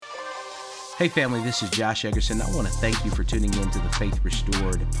Hey family, this is Josh Eggerson. I want to thank you for tuning in to the Faith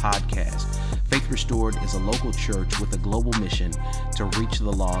Restored podcast. Faith Restored is a local church with a global mission to reach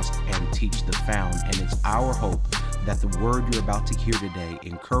the lost and teach the found. And it's our hope that the word you're about to hear today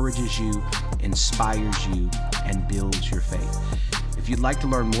encourages you, inspires you, and builds your faith. If you'd like to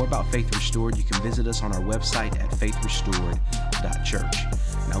learn more about Faith Restored, you can visit us on our website at faithrestored.church.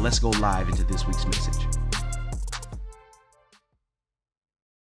 Now let's go live into this week's message.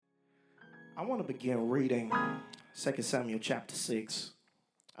 I want to begin reading 2 Samuel chapter 6.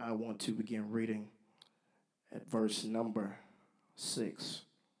 I want to begin reading at verse number 6.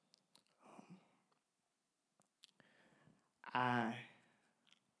 I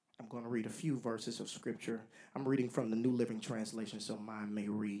am going to read a few verses of scripture. I'm reading from the New Living Translation, so mine may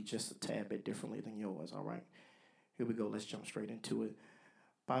read just a tad bit differently than yours, all right? Here we go. Let's jump straight into it.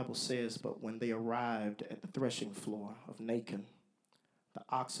 Bible says, "But when they arrived at the threshing floor of Nacon, the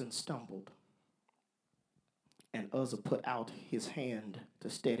oxen stumbled, and Uzzah put out his hand to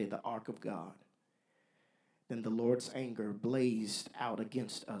steady the ark of God. Then the Lord's anger blazed out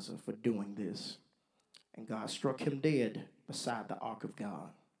against Uzzah for doing this, and God struck him dead beside the ark of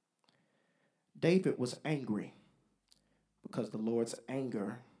God. David was angry because the Lord's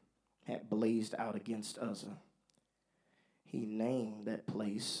anger had blazed out against Uzzah. He named that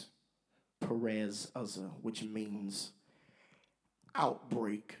place Perez Uzzah, which means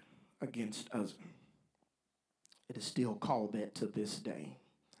outbreak against Uzzah. It is still called that to this day.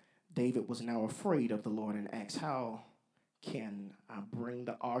 David was now afraid of the Lord and asked, "How can I bring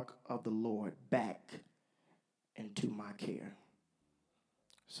the ark of the Lord back into my care?"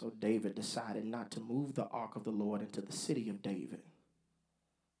 So David decided not to move the ark of the Lord into the city of David.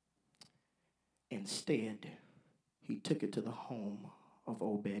 Instead, he took it to the home of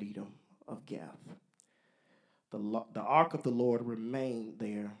Obed-Edom of Gath. The ark of the Lord remained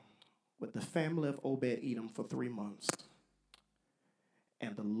there with the family of Obed-Edom for 3 months.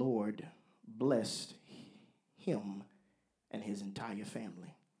 And the Lord blessed him and his entire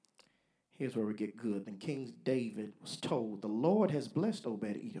family. Here's where we get good. Then King David was told, "The Lord has blessed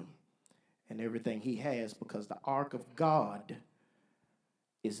Obed-Edom and everything he has because the ark of God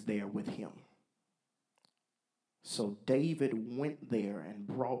is there with him." So David went there and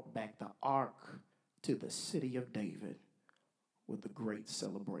brought back the ark to the city of David with a great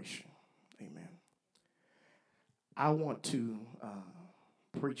celebration. Amen. I want to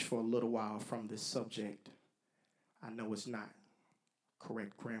preach for a little while from this subject. I know it's not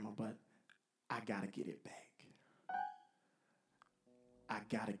correct grammar, but I got to get it back. I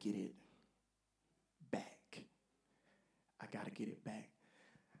got to get it back. I got to get it back.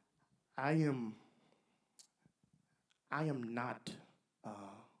 I am not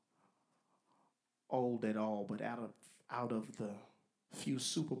old at all, but out of the few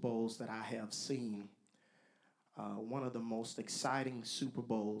Super Bowls that I have seen, one of the most exciting Super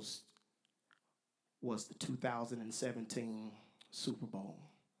Bowls was the 2017 Super Bowl.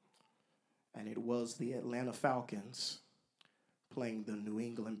 And it was the Atlanta Falcons playing the New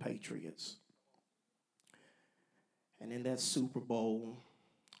England Patriots. And in that Super Bowl,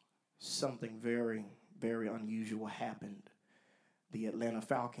 something very, very unusual happened. The Atlanta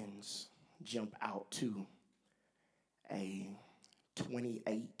Falcons jumped out to a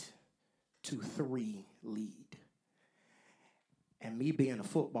 28-3 lead. And me being a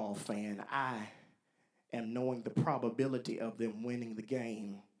football fan, I am knowing the probability of them winning the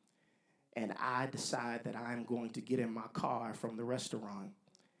game. And I decide that I am going to get in my car from the restaurant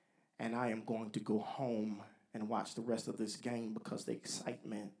and I am going to go home and watch the rest of this game because the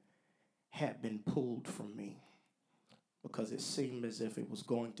excitement had been pulled from me because it seemed as if it was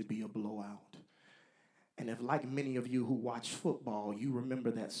going to be a blowout. And if, like many of you who watch football, you remember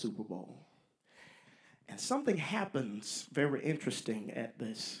that Super Bowl. And something happens very interesting at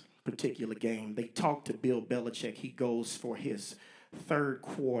this particular game. They talk to Bill Belichick. He goes for his third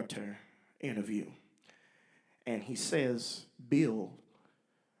quarter interview. And he says, "Bill,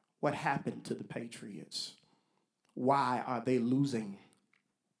 what happened to the Patriots? Why are they losing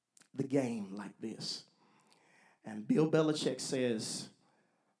the game like this?" And Bill Belichick says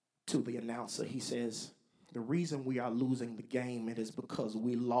to the announcer, he says, "The reason we are losing the game, it is because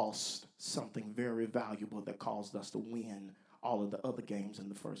we lost something very valuable that caused us to win all of the other games in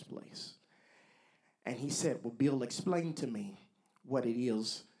the first place." And he said, "Well, Bill, explain to me what it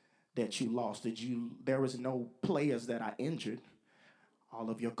is that you lost. There was no players that are injured. All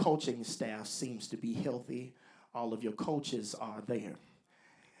of your coaching staff seems to be healthy. All of your coaches are there."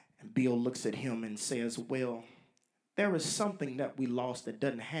 And Bill looks at him and says, "Well, there is something that we lost that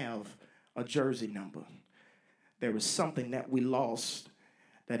doesn't have a jersey number. There is something that we lost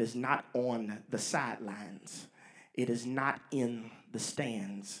that is not on the sidelines. It is not in the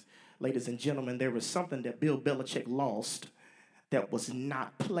stands. Ladies and gentlemen, there was something that Bill Belichick lost that was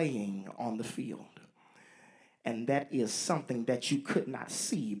not playing on the field. And that is something that you could not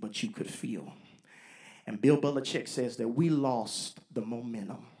see, but you could feel. And Bill Belichick says that we lost the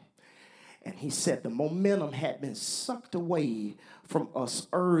momentum. And he said the momentum had been sucked away from us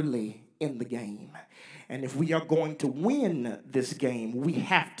early in the game. And if we are going to win this game, we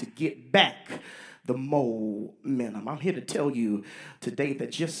have to get back the momentum. I'm here to tell you today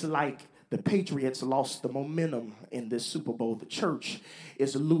that just like the Patriots lost the momentum in this Super Bowl, the church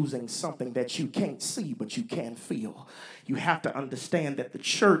is losing something that you can't see, but you can feel. You have to understand that the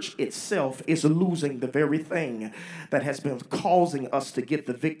church itself is losing the very thing that has been causing us to get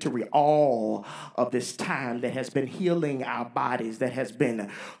the victory all of this time, that has been healing our bodies, that has been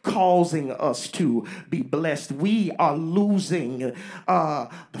causing us to be blessed. We are losing the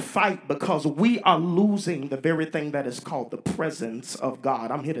fight because we are losing the very thing that is called the presence of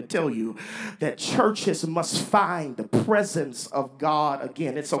God. I'm here to tell you that churches must find the presence of God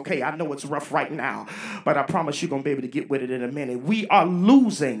again. It's okay. I know it's rough right now, but I promise you're going to be able to get with it in a minute. We are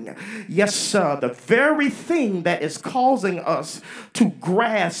losing, yes, sir, the very thing that is causing us to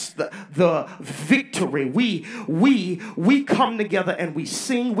grasp the victory. We come together and we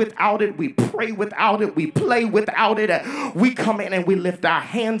sing without it. We pray without it. We play without it. We come in and we lift our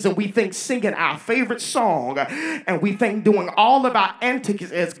hands and we think singing our favorite song and we think doing all of our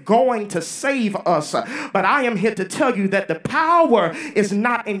antics is going to save us. But I am here to tell you that the power is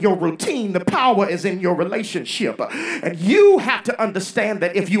not in your routine. The power is in your relationship. And you have to understand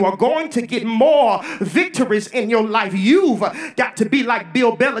that if you are going to get more victories in your life, you've got to be like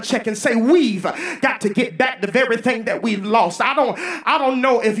Bill Belichick and say, we've got to get back the very thing that we've lost. I don't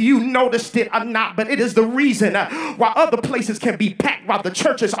know if you noticed it or not, but it is the reason why other places can be packed while the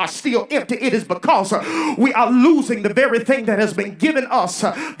churches are still empty. It is because we are losing the very thing that has been given us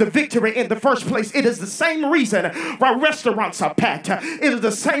the victory in the first place. It is the same reason why restaurants are packed. It is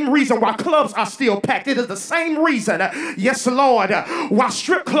the same reason why clubs are still packed. It is the same reason, yes, Lord, why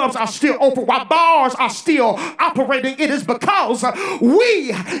strip clubs are still open, why bars are still operating. It is because we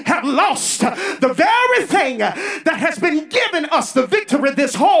have lost the very thing that has been giving us the victory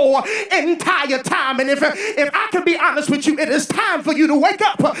this whole entire time. And if I can be honest with you, it is time for you to wake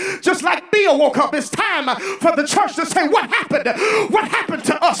up just like Bill woke up. It's time for the church to say, what happened? What happened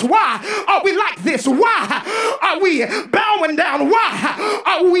to us? Why are we like this? Why are we bowing down? Why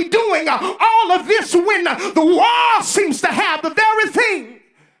are we doing all of this when the world seems to have the very thing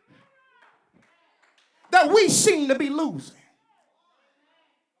that we seem to be losing?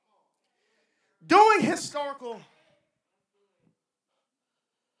 Doing historical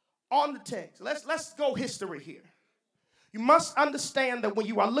on the text. Let's go history here. You must understand that when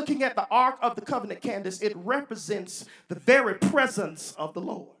you are looking at the Ark of the Covenant, Candace, it represents the very presence of the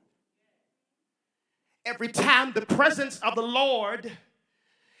Lord. Every time the presence of the Lord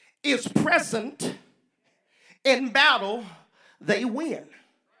is present in battle, they win.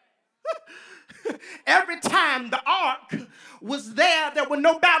 Every time the ark was there were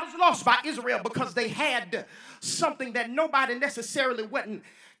no battles lost by Israel because they had something that nobody necessarily wasn't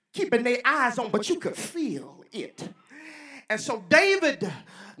keeping their eyes on, but you could feel it. And so David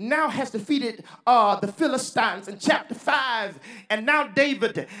now has defeated the Philistines in chapter 5, and now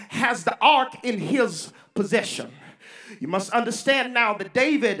David has the ark in his possession. You must understand now that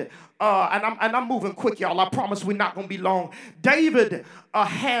David, and I'm moving quick, y'all. I promise we're not going to be long. David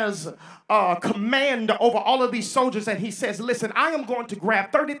has command over all of these soldiers, and he says, listen, I am going to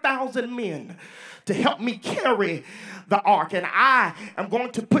grab 30,000 men to help me carry the ark, and I am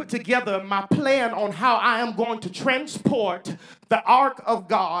going to put together my plan on how I am going to transport the ark of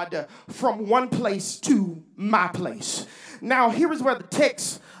God from one place to my place. Now, here is where the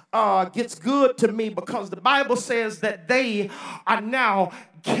text gets good to me, because the Bible says that they are now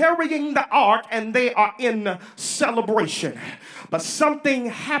carrying the ark and they are in celebration. But something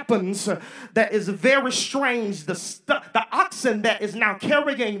happens that is very strange. The oxen that is now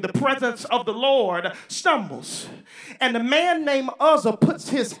carrying the presence of the Lord stumbles. And a man named Uzzah puts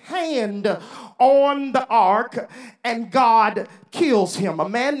his hand on the ark and God kills him. A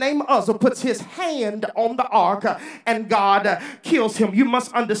man named Uzzah puts his hand on the ark and God kills him. You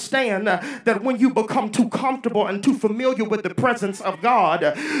must understand that when you become too comfortable and too familiar with the presence of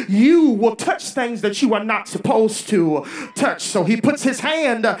God, you will touch things that you are not supposed to touch. So he puts his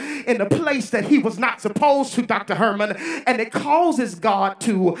hand in a place that he was not supposed to, Dr. Herman, and it causes God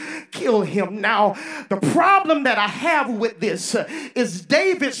to kill him. Now, the problem that I have with this is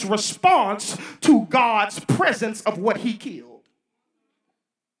David's response to God's presence of what he killed.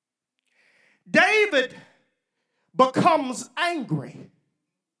 David becomes angry.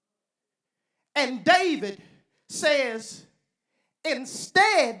 And David says,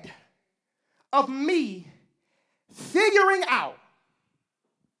 instead of me figuring out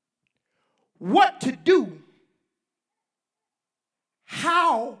what to do,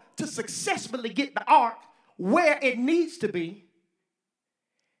 how to successfully get the ark where it needs to be,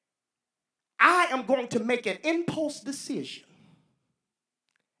 I am going to make an impulse decision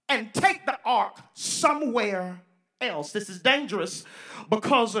and take the ark somewhere else. This is dangerous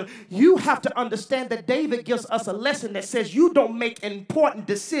because you have to understand that David gives us a lesson that says you don't make important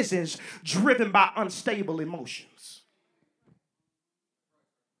decisions driven by unstable emotions.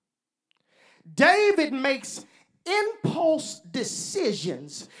 David makes impulse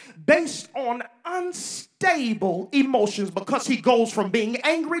decisions based on unstable emotions because he goes from being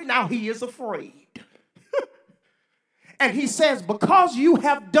angry, now he is afraid. And he says, because you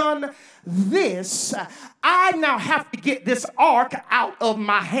have done this, I now have to get this ark out of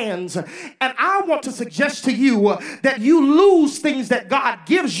my hands. And I want to suggest to you that you lose things that God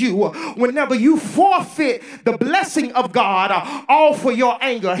gives you whenever you forfeit the blessing of God, all for your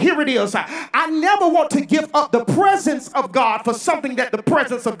anger. Here it is. I never want to give up the presence of God for something that the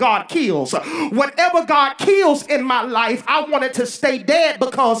presence of God kills. Whatever God kills in my life, I want it to stay dead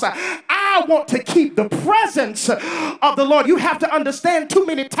because I want to keep the presence of the Lord. You have to understand, too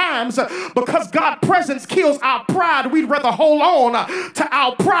many times because God's presence kills our pride, we'd rather hold on to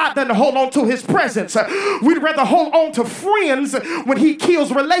our pride than to hold on to his presence. We'd rather hold on to friends when he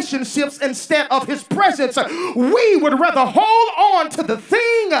kills relationships instead of his presence. We would rather hold on to the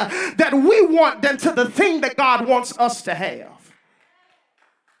thing that we want than to the thing that God wants us to have.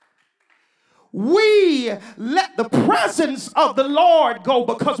 We let the presence of the Lord go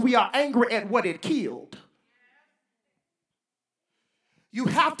because we are angry at what it killed. You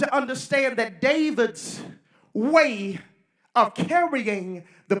have to understand that David's way of carrying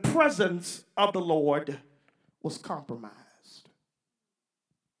the presence of the Lord was compromised.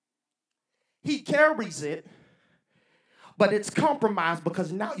 He carries it, but it's compromised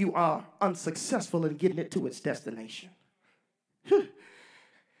because now you are unsuccessful in getting it to its destination.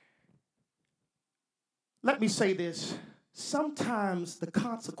 Let me say this. Sometimes the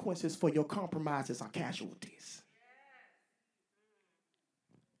consequences for your compromises are casualties.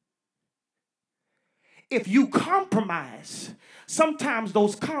 If you compromise, sometimes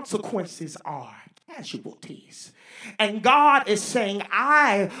those consequences are casualties. And God is saying,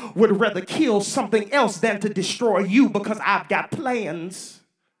 I would rather kill something else than to destroy you because I've got plans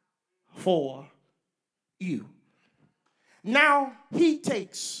for you. Now he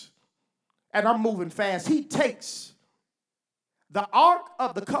takes, and I'm moving fast, he takes the Ark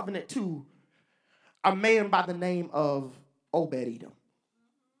of the Covenant to a man by the name of Obed-Edom.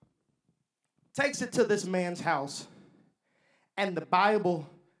 Takes it to this man's house, and the Bible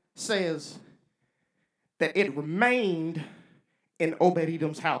says that it remained in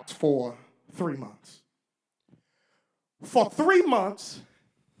Obed-Edom's house for 3 months. For 3 months,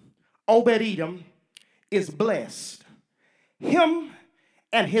 Obed-Edom is blessed. Him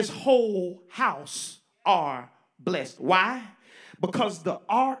and his whole house are blessed. Why? Because the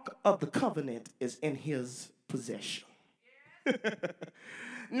Ark of the Covenant is in his possession.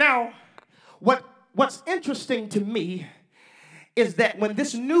 Now, what's interesting to me is that when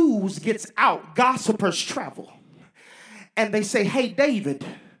this news gets out, gossipers travel. And they say, hey, David,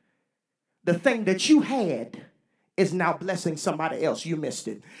 the thing that you had is now blessing somebody else. You missed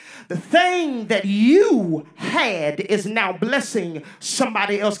it. The thing that you had is now blessing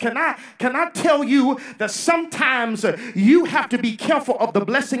somebody else. Can I tell you that sometimes you have to be careful of the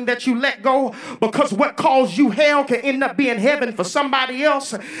blessing that you let go, because what caused you hell can end up being heaven for somebody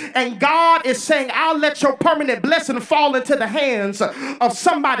else. And God is saying, I'll let your permanent blessing fall into the hands of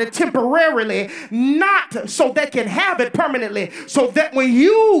somebody temporarily, not so they can have it permanently, so that when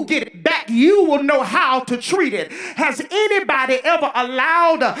you get it back, you will know how to treat it. Has anybody ever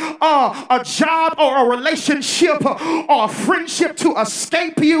allowed a job or a relationship or a friendship to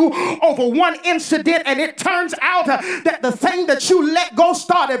escape you over one incident, and it turns out that the thing that you let go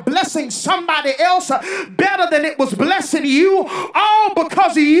started blessing somebody else better than it was blessing you, all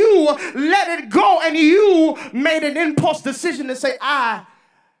because you let it go and you made an impulse decision to say, I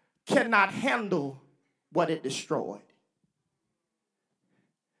cannot handle what it destroyed.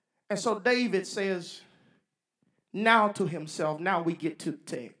 And so David says, now to himself, now we get to the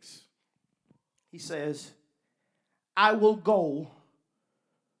text. He says, I will go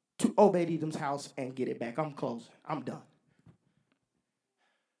to Obed-Edom's house and get it back. I'm closing. I'm done.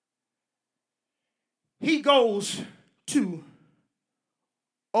 He goes to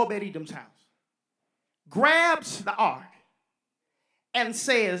Obed-Edom's house. grabs the ark and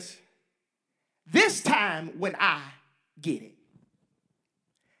says, this time when I get it,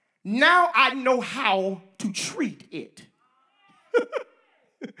 now I know how to treat it.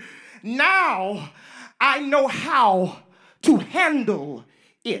 Now I know how to handle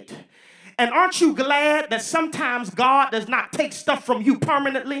it. And aren't you glad that sometimes God does not take stuff from you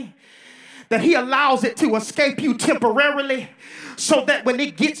permanently? That he allows it to escape you temporarily, so that when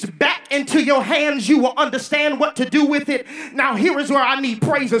it gets back into your hands, you will understand what to do with it. Now, here is where I need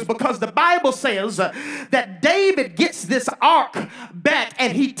praises, because the Bible says that David gets this ark back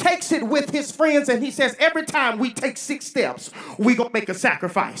and he takes it with his friends, and he says, every time we take 6 steps, we're going to make a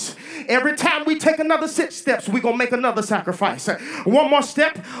sacrifice. Every time we take another 6 steps, we're going to make another sacrifice. 1 more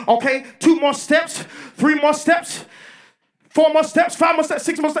step, okay, 2 more steps, 3 more steps, 4 more steps, 5 more steps,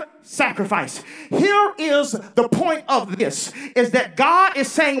 6 more steps, sacrifice. Here is the point of this, is that God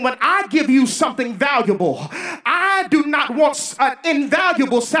is saying, when I give you something valuable, I do not want an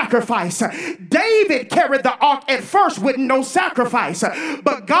invaluable sacrifice. David carried the ark at first with no sacrifice,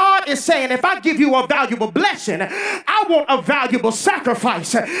 but God is saying, if I give you a valuable blessing, I want a valuable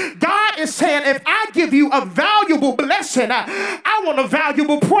sacrifice. God is saying, if I give you a valuable blessing, I want a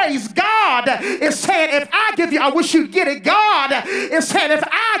valuable praise. God is saying, if I give you, I wish you'd get it, God is saying, if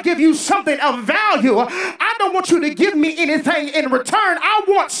I give you something of value, I don't want you to give me anything in return. I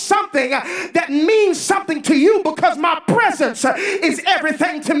want something that means something to you, because my presence is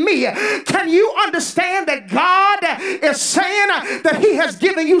everything to me. Can you understand that God is saying that he has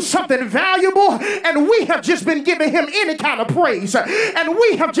given you something valuable, and we have just been giving him any kind of praise, and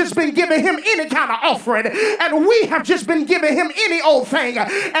we have just been giving him any kind of offering, and we have just been giving him any old thing,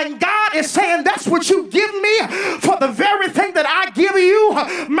 and God is saying, that's what you give me for the very thing that I give you.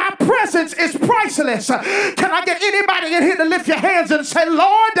 My presence is priceless. Can I get anybody in here to lift your hands and say,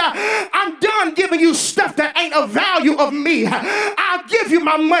 Lord, I'm done giving you stuff that ain't of value of me. I'll give you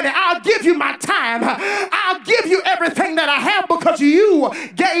my money. I'll give you my time. I'll give you everything that I have, because you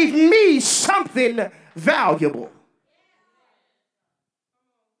gave me something valuable.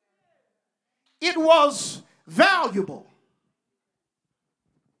 It was valuable.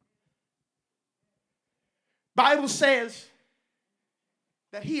 Bible says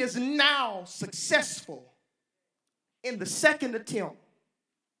that he is now successful in the second attempt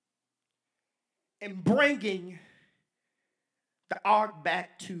in bringing the ark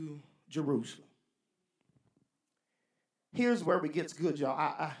back to Jerusalem. Here's where it gets good,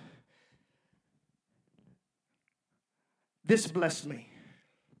 y'all. This blessed me.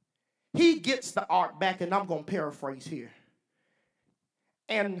 He gets the ark back, and I'm going to paraphrase here.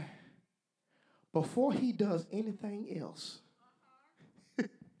 And before he does anything else,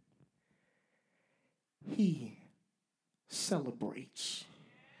 he celebrates.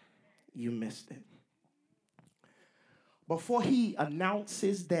 You missed it. Before he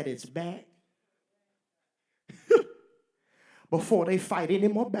announces that it's back, before they fight any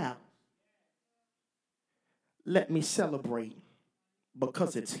more battles, let me celebrate,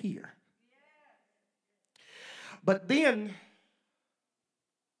 because it's here. But then,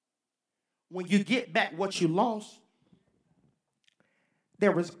 when you get back what you lost,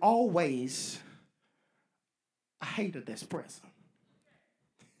 there is always a hater that's present.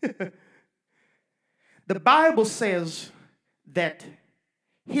 The Bible says that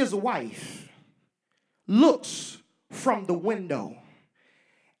his wife looks from the window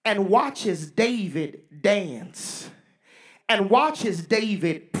and watches David dance and watches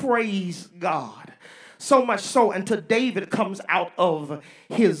David praise God. So much so until David comes out of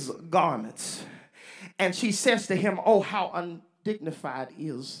his garments. And she says to him, oh, how undignified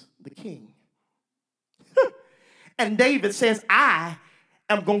is the king. And David says, I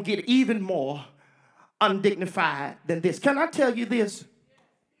am going to get even more undignified than this. Can I tell you this?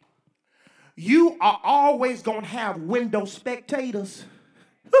 You are always going to have window spectators.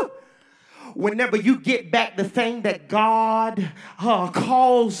 Whenever you get back the thing that God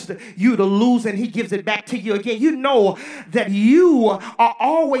caused you to lose, and he gives it back to you again, you know that you are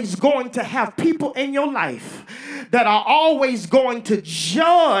always going to have people in your life that are always going to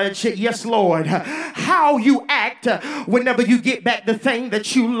judge, yes, Lord, how you act whenever you get back the thing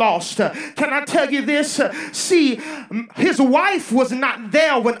that you lost. Can I tell you this? See, his wife was not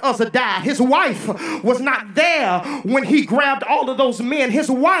there when Uzzah died. His wife was not there when he grabbed all of those men.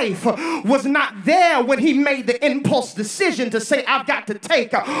 His wife was not there when he made the impulse decision to say, I've got to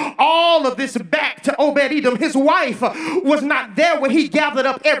take all of this back to Obed-Edom. His wife was not there when he gathered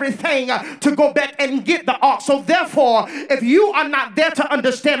up everything to go back and get the ark. So therefore, if you are not there to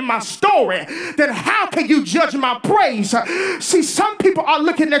understand my story, then how can you judge my praise? See, some people are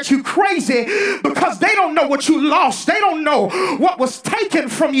looking at you crazy because they don't know what you lost. They don't know what was taken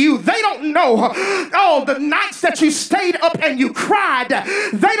from you. They don't know all the nights that you stayed up and you cried.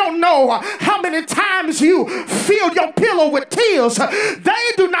 They don't know how many times you filled your pillow with tears. They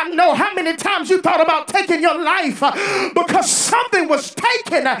do not know how many times you thought about taking your life because something was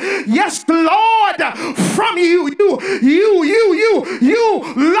taken, yes, Lord, from you. You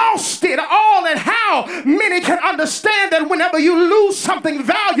lost it all. And how many can understand that whenever you lose something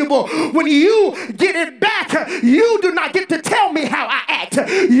valuable, when you get it back, you do not get to tell me how I act.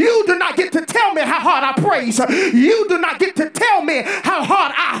 You do not get to tell me how hard I praise. You do not get to tell me how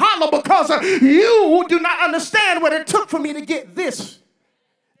hard I holler because you do not understand what it took for me to get this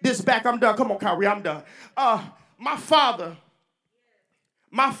back. I'm done. Come on, Kyrie, I'm done. My father,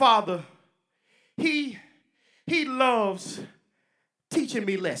 he loves teaching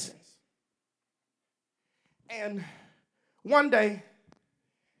me lessons. And one day,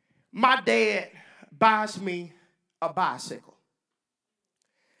 my dad buys me a bicycle.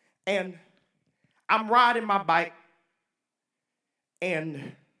 And I'm riding my bike,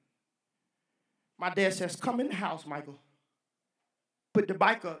 and my dad says, "Come in the house, Michael. Put the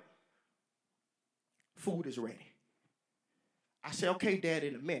bike up. Food is ready." I said, "Okay, Dad,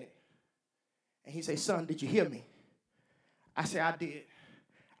 in a minute." And he said, "Son, did you hear me?" I said, "I did."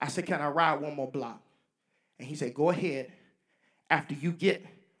 I said, "Can I ride one more block?" And he said, "Go ahead. After you get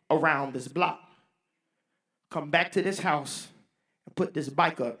around this block, come back to this house and put this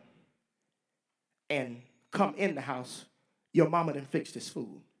bike up and come in the house. Your mama done fixed this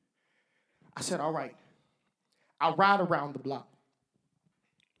food." I said, "All right." I'll ride around the block.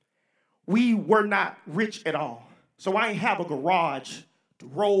 We were not rich at all, so I ain't have a garage to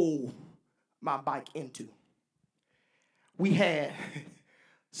roll my bike into. We had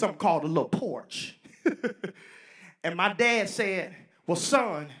something called a little porch. And my dad said, "Well,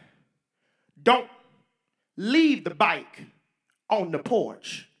 son, don't leave the bike on the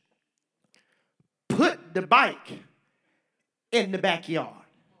porch. Put the bike in the backyard."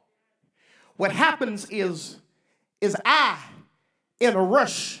 What happens is I, in a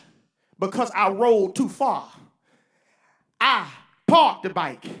rush, because I rode too far, I park the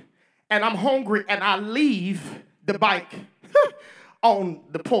bike, and I'm hungry, and I leave the bike on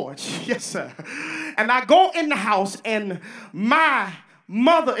the porch. Yes, sir. And I go in the house, and my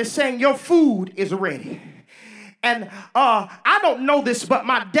mother is saying, "Your food is ready." And I don't know this, but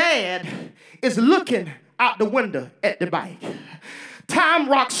my dad is looking out the window at the bike. Time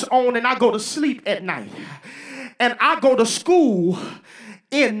rocks on, and I go to sleep at night. And I go to school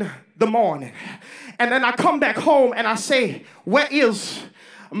in the morning. And then I come back home, and I say, "Where is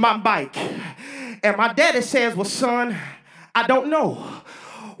my bike?" And my daddy says, "Well, son, I don't know.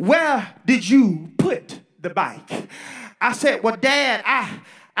 Where did you put the bike?" I said, "Well, Dad,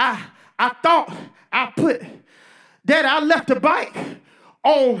 I thought I put, Dad, I left the bike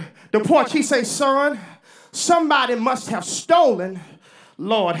on the porch." He says, "Son, somebody must have stolen,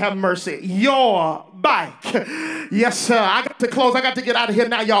 Lord have mercy, your bike." Yes, sir. I got to close. I got to get out of here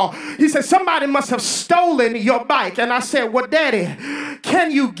now, y'all. He said, "Somebody must have stolen your bike." And I said, "Well, Daddy,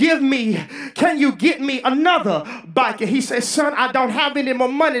 can you get me another bike?" And he said, "Son, I don't have any more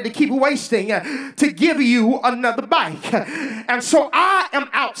money to keep wasting to give you another bike." And so I am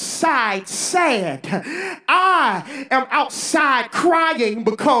outside sad. I am outside crying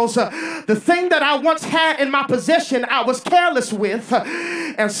because the thing that I once had in my possession, I was careless with,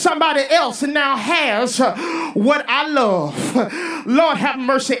 and somebody else now has what I love. Lord have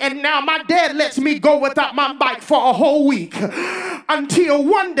mercy. And now my dad lets me go without my bike for a whole week, until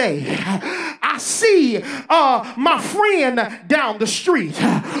one day I see my friend down the street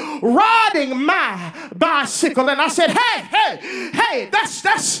riding my bicycle, and I said, hey, that's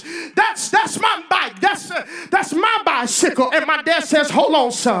my bike. That's my bicycle." And my dad says, "Hold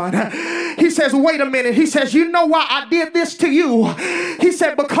on, son." He says, "Wait a minute." He says, "You know why I did this to you?" He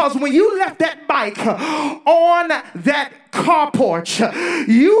said, "Because when you left that bike on that car porch,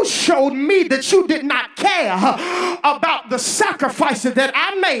 you showed me that you did not care about the sacrifices that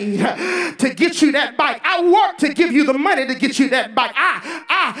I made to get you that bike. I worked to give you the money to get you that bike.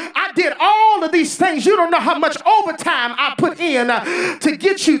 I did all of these things. You don't know how much overtime I put in to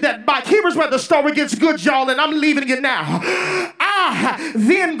get you that bike." Here's where the story gets good, y'all, and I'm leaving you now. I I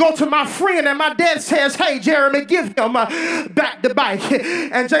then go to my friend and my dad says, hey, Jeremy, give him back the bike.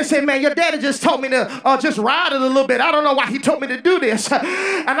 And Jay said, man, your daddy just told me to just ride it a little bit. I don't know why he told me to do this. And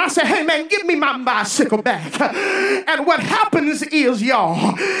I said, hey, man, give me my bicycle back. And what happens is,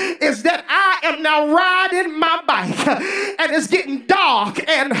 y'all, is that I am now riding my bike and it's getting dark.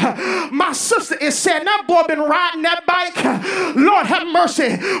 And my sister is saying, that boy been riding that bike, Lord have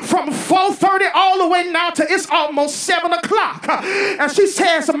mercy, from 4:30 all the way now to it's almost 7 o'clock. And she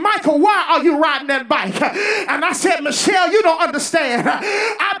says, Michael, why are you riding that bike? And I said, Michelle, you don't understand.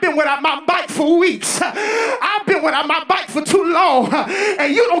 I've been without my bike for weeks. I've been without my bike for too long.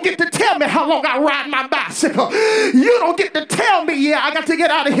 And you don't get to tell me how long I ride my bicycle. You don't get to tell me, yeah, I got to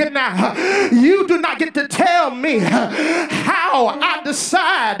get out of here now. You do not get to tell me how I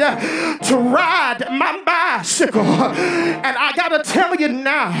decide to ride my bicycle. And I got to tell you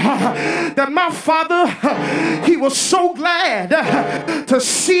now that my father, he was so glad to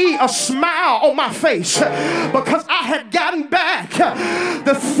see a smile on my face because I had gotten back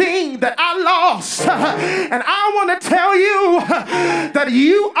the thing that I lost. And I want to tell you that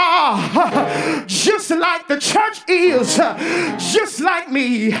you are just like the church is, just like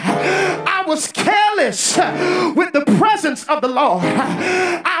me. I was careless with the presence of the Lord.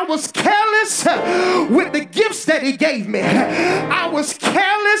 I was careless with the gifts that he gave me. I was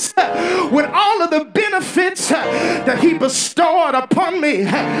careless with all of the benefits that he bestowed upon me.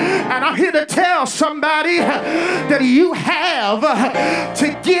 And I'm here to tell somebody that you have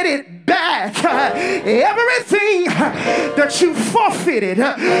to get it back. Everything that you forfeited,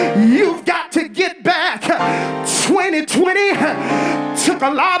 you've got to get back. 2020 took a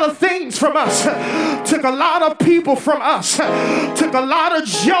lot of things from us, took a lot of people from us, took a lot of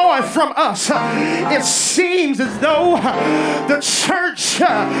joy from us. It seems as though the church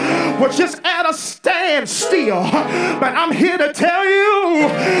was just at a standstill, but I'm here to tell you,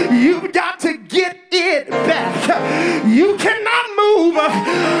 you've got to get it back. You cannot move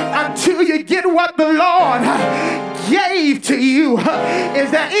until you get what the Lord gave to you.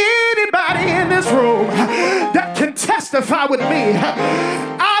 Is there anybody in this room that can testify with me?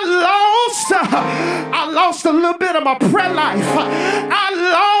 I lost a little bit of my prayer life. I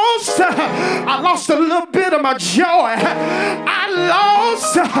lost a little bit of my joy. I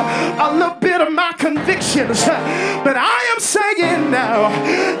lost a little bit of my convictions. But I am saying now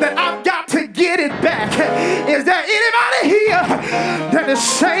that I've got to get it back. Is there anybody here that is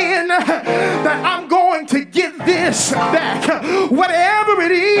saying that I'm going to get this back? Whatever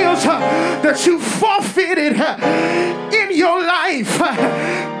it is that you forfeited in your life,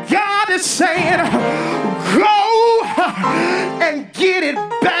 God is saying, go and get it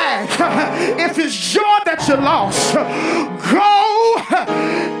back. If it's joy that you lost, go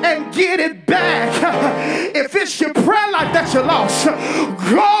and get it back. If it's your prayer life that you lost,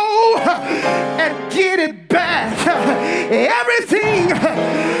 go and get it back. Everything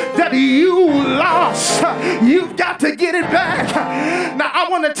that you lost, you've got to get it back. Now I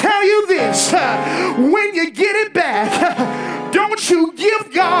want to tell you this, when you get it back, don't you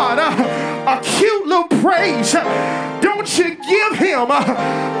give God a cute little praise. Don't you give him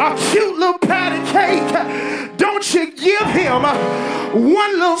a cute little patty cake. Don't you give him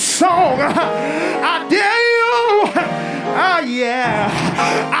one little song. I dare you, yeah,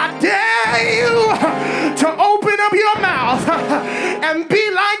 I dare you to open up your mouth and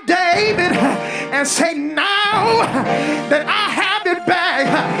be like David and say, now that I have it back,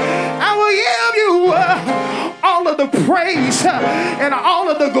 I will give you all of the praise and all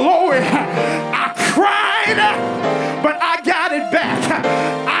of the glory. I cried, but I got it back.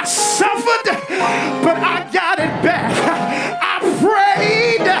 I suffered, but I got it back. I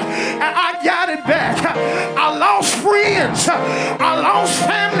prayed, and I got it back. I lost friends. I lost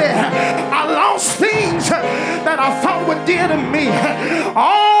family. I lost things that I thought were dear to me.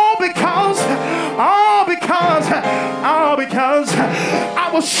 All because I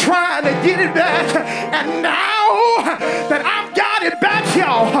was trying to get it back. And now that I've got it back,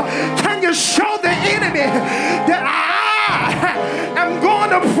 y'all, can you show the enemy that I am going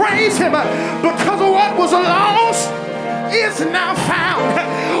to praise him because what was lost is now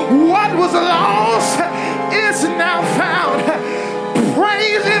found. What was lost is now found.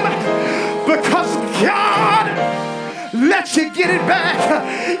 Praise him because God let you get it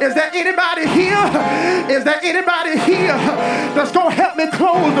back. Is there anybody here? Is there anybody here that's going to help me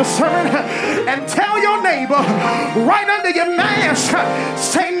close the sermon? And tell your neighbor right under your mask,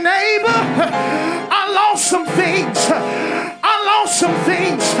 say, neighbor, I lost some things. I lost some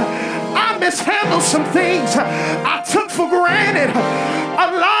things. I mishandled some things. I took for granted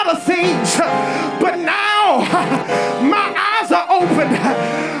a lot of things. But now my eyes are open.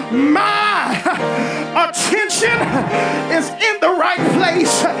 My attention is in the right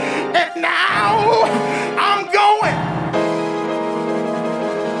place. And now I'm going.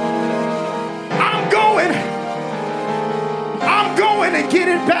 I'm going to get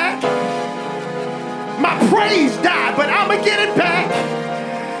it back. My praise died, but I'm going to get it back.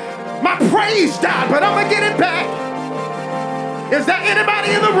 My praise died, but I'm going to get it back. Is there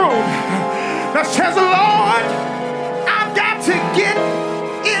anybody in the room that says, Lord, I've got to get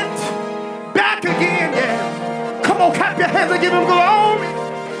it back again? Yes. Come on, clap your hands and give him glory.